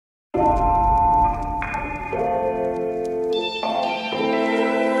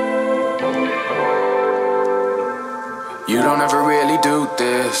don't ever really do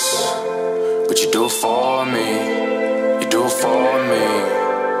this, but you do it for me. You do it for me.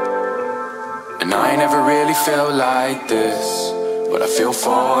 And I ain't never really felt like this, but I feel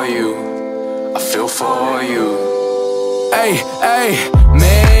for you. I feel for you. Hey, hey,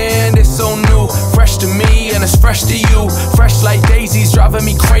 man, it's so new, fresh to me and it's fresh to you. Fresh like daisies, driving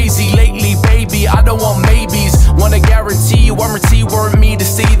me crazy lately, baby. I don't want maybes, wanna guarantee you. Warranty word me to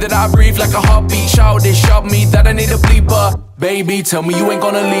see that I breathe like a heartbeat. Childish of me that I need a bleeper. Baby, tell me you ain't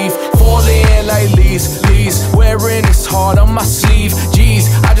gonna leave. Falling like leaves, wearing this heart on my sleeve. Jeez,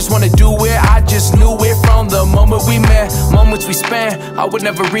 I just wanna do it, I just knew it from the moment we met. Moments we spent, I would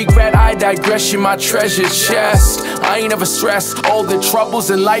never regret. I digress, you're my treasure chest. I ain't ever stressed, all the troubles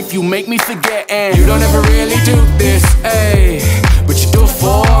in life you make me forget. And you don't ever really do this, ayy, but you do it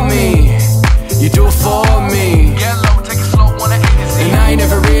for me. You do it for me. Get low, take it slow, wanna hit this. And I ain't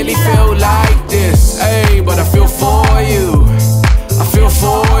never really felt like this, ayy, but I feel for you. I feel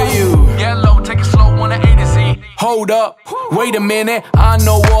for you. Get low, take it slow, wanna A to Z. Hold up, wait a minute. I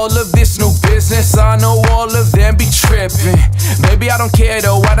know all of this new business. I know all of them be tripping. Baby, I don't care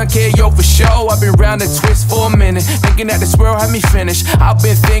though, I don't care, yo, for sure. I've been round the twist for a minute, thinking that this world had me finished. I've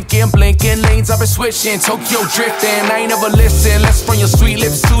been thinking, blinking, lanes I've been switching, Tokyo drifting. I ain't never listen, less from your sweet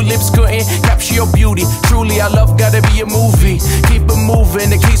lips. Two lips couldn't capture your beauty. Truly, our love gotta be a movie. Keep it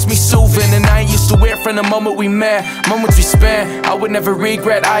moving, it keeps me soothing. And I ain't used to it from the moment we met. Moments we spent, I would never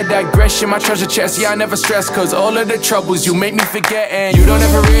regret. I digress, in my treasure chest, yeah, I never stress. Cause all of the troubles you make me forget. And you don't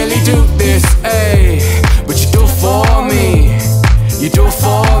ever really do this, ayy, but you do it for me. You do it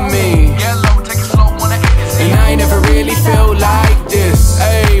for me. Get low, take it slow, wanna hit this. And I ain't never really felt like this,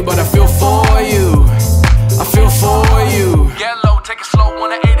 ayy, but I feel for you. I feel for you. Get low, take it slow,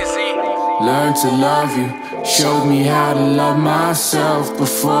 wanna A to Z. Learn to love you, showed me how to love myself.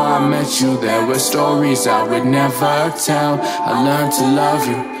 Before I met you, there were stories I would never tell. I learned to love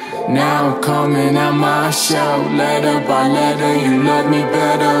you, now I'm coming out my shell. Letter by letter, you love me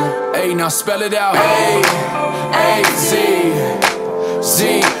better. Hey, now spell it out. A, A, Z,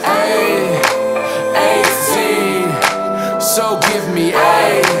 Z, A, A, Z. So give me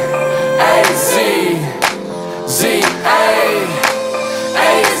A, A, Z, Z, A, A,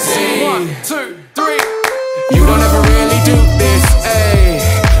 Z. 1, 2, 3. You don't ever really do this, ayy,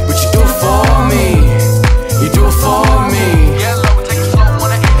 but you do it for me. You do it for me. Get low, take it slow,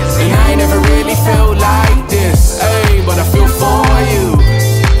 wanna hit this. And I ain't never really felt like this, ayy, but I feel for you.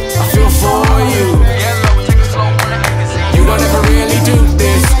 I feel for you. Get low, take it slow, wanna hit this. You don't ever really do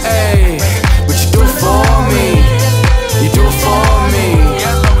this, ayy, but you do it for me. You do it for me.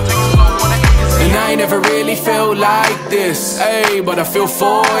 Get low, take it slow, wanna hit this. And I ain't never really felt like this, ayy, but I feel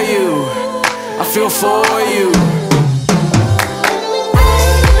for you. I feel for you.